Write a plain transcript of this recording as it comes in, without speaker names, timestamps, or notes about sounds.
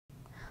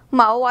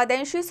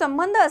माओवाद्यांशी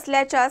संबंध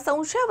असल्याच्या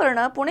संशयावरून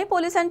पुणे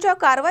पोलिसांच्या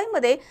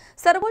कारवाईमध्ये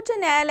सर्वोच्च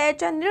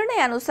न्यायालयाच्या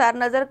निर्णयानुसार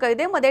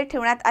नजरकैदेमध्ये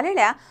ठेवण्यात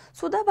आलेल्या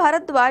सुधा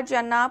भारद्वाज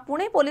यांना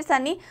पुणे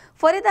पोलिसांनी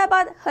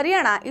फरीदाबाद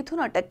हरियाणा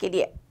इथून अटक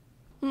केली आहे।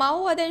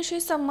 माओवाद्यांशी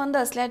संबंध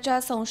असल्याच्या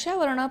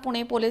संशयावरून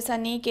पुणे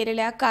पोलिसांनी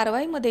केलेल्या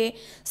कारवाईमध्ये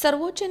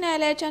सर्वोच्च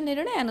न्यायालयाच्या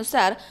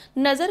निर्णयानुसार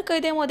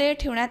नजरकैदेमध्ये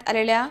ठेवण्यात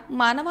आलेल्या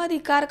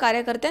मानवाधिकार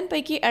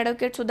कार्यकर्त्यांपैकी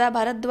ॲडव्होकेट सुधा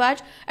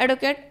भारद्वाज,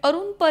 ॲडव्होकेट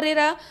अरुण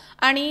परेरा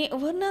आणि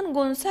वर्नन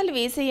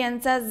गोन्साल्विस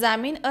यांचा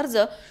जामीन अर्ज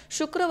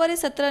शुक्रवारी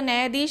सत्र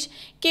न्यायाधीश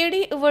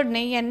के.डी.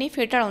 वडणे यांनी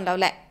फेटाळून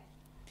लावलाय।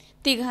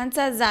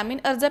 तिघांचा जामीन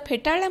अर्ज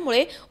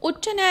फेटाळल्यामुळे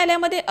उच्च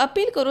न्यायालयामध्ये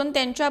अपील करून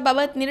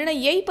त्यांच्याबाबत निर्णय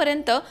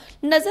येईपर्यंत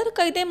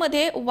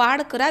नजरकैदेमध्ये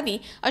वाढ करावी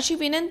अशी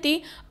विनंती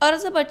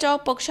अर्ज बचाव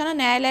पक्षाने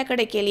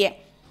न्यायालयाकडे केली आहे।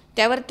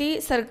 त्यावरती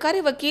सरकारी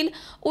वकील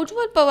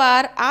उज्ज्वल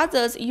पवार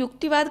आजच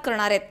युक्तिवाद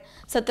करणार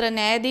आहेत। सत्र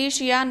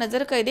न्यायाधीश या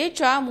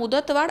नजरकैदेच्या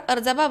मुदतवाढ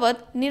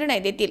अर्जाबाबत निर्णय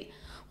देतील।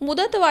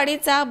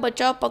 मुदतवाढीचा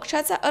बचाव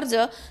पक्षाचा अर्ज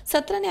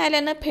सत्र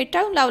न्यायालयाने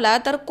फेटाळून लावला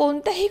तर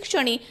कोणत्याही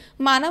क्षणी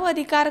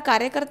मानवाधिकार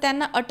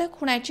कार्यकर्त्यांना अटक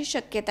होण्याची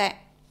शक्यता आहे।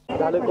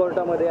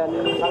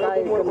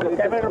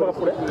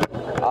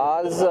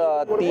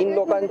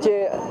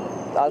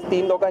 आज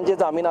तीन लोकांचे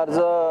जामीन अर्ज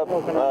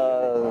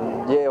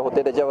जे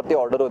होते त्याच्यावरती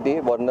ऑर्डर होती।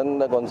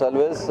 वर्नन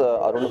गोन्साल्विस,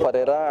 अरुण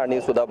परेरा आणि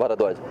सुधा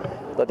भारद्वाज,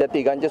 तर त्या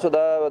तिघांचे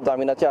सुद्धा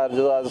जामिनाचे अर्ज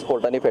आज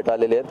कोर्टाने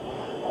फेटाळलेले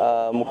आहेत।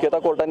 मुख्यतः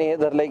कोर्टाने हे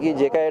धरलंय की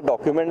जे काही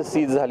डॉक्युमेंट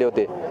सीज झाले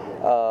होते,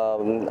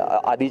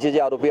 आधीचे जे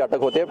आरोपी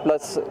अटक होते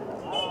प्लस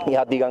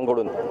ह्या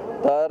तिघांकडून,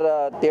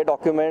 तर ते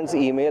डॉक्युमेंट्स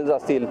ईमेल्स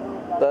असतील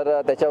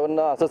तर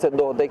त्याच्यावरनं असं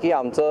सिद्ध होतं की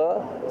आमचं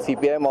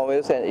CPI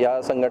माओवादी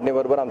या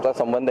संघटनेबरोबर आमचा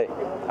संबंध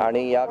आहे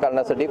आणि या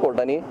कारणासाठी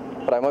कोर्टाने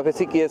प्रायमा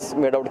फेसी केस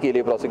मेड आउट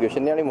केली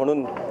प्रॉसिक्युशनने आणि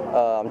म्हणून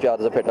आमचे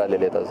अर्ज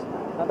फेटाळलेले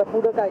आहेत। आता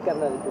पुढे काय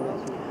करणार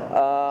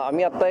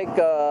आम्ही आता एक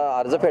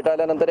अर्ज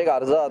फेटाळल्यानंतर एक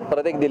अर्ज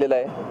परत एक दिलेला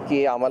आहे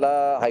की आम्हाला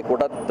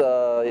हायकोर्टात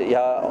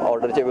ह्या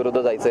ऑर्डरच्या विरुद्ध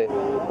जायचं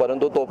आहे,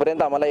 परंतु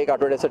तोपर्यंत आम्हाला एक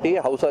आठवड्यासाठी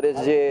हाऊस अरेस्ट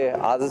जे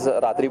आज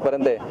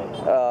रात्रीपर्यंत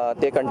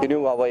आहे ते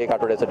कंटिन्यू व्हावं एक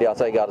आठवड्यासाठी,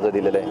 असा एक अर्ज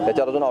दिलेला आहे।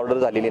 त्याच्यावर अजून ऑर्डर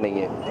झालेली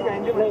नाही आहे।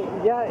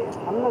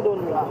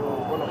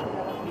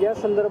 या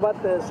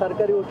संदर्भात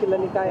सरकारी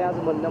वकिलांनी काय आज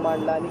म्हणणं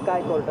मांडलं आणि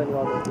काय कोर्टाने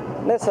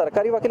वागवलं? नाही,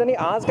 सरकारी वकिलांनी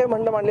आज काही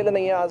म्हणणं मांडलेलं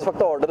नाही आहे। आज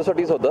फक्त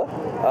ऑर्डरसाठीच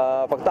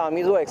होतं। फक्त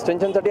आम्ही जो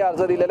एक्सटेन्शनसाठी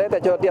अर्ज दिलेला आहे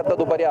त्याच्यावरती आता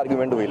दुपारी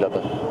आर्ग्युमेंट होईल।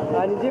 आता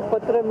आणि जी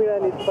पत्र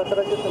मिळाली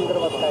पत्राच्या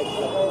संदर्भात काय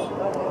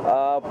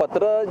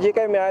पत्र जे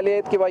काही मिळाले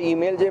आहेत किंवा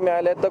ईमेल जे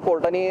मिळाले आहेत तर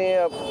कोर्टाने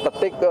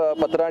प्रत्येक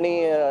पत्र आणि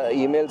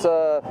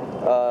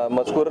ईमेलचा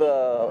मजकूर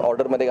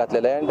ऑर्डरमध्ये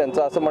घातलेला आहे आणि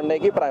त्यांचं असं म्हणणं आहे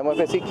की प्रायमा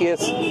फेसी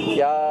केस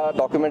या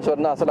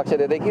डॉक्युमेंट्सवरनं असं लक्षात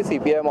येते की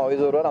CPI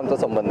माओवादीबरोबर आमचा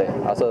संबंध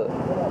आहे,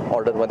 असं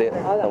ऑर्डरमध्ये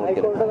नमूद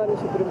केलं।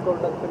 सुप्रीम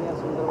कोर्टात पण या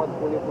संदर्भात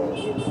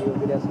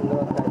पोलीस या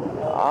संदर्भात काय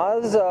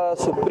आज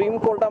सुप्रीम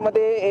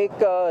कोर्टामध्ये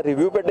एक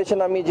रिव्ह्यू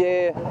पिटिशन आम्ही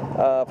जे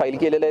फाईल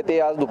केलेलं आहे ते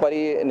आज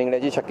दुपारी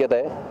निघण्याची शक्यता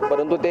आहे,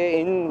 परंतु ते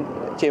इन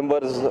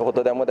चेंबर्स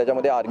होतं त्यामुळे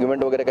त्याच्यामध्ये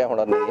आर्ग्युमेंट वगैरे काही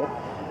होणार नाही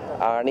आहे।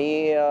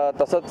 आणि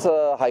तसंच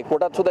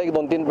हायकोर्टात सुद्धा एक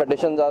 2-3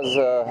 पिटिशन्स आज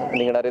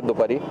निघणार आहेत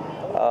दुपारी।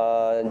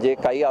 जे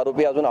काही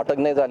आरोपी अजून अटक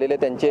नाही झालेले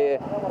त्यांचे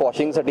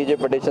वॉशिंगसाठी जे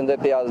पिटिशन्स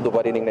आहेत ते आज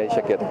दुपारी निघण्याची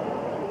शक्यता आहे।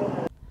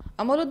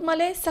 अमोल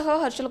उदमले सह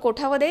हर्षल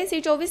कोठावदे,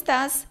 C24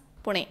 तास,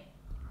 पुणे।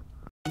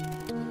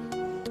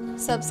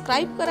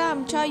 सबस्क्राइब करा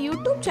आमच्या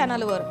YouTube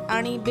चॅनलवर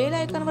आणि बेल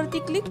आयकॉनवरती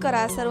क्लिक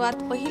करा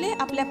सर्वात पहिले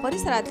आपल्या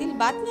परिसरातील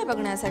बातम्या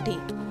बघण्यासाठी।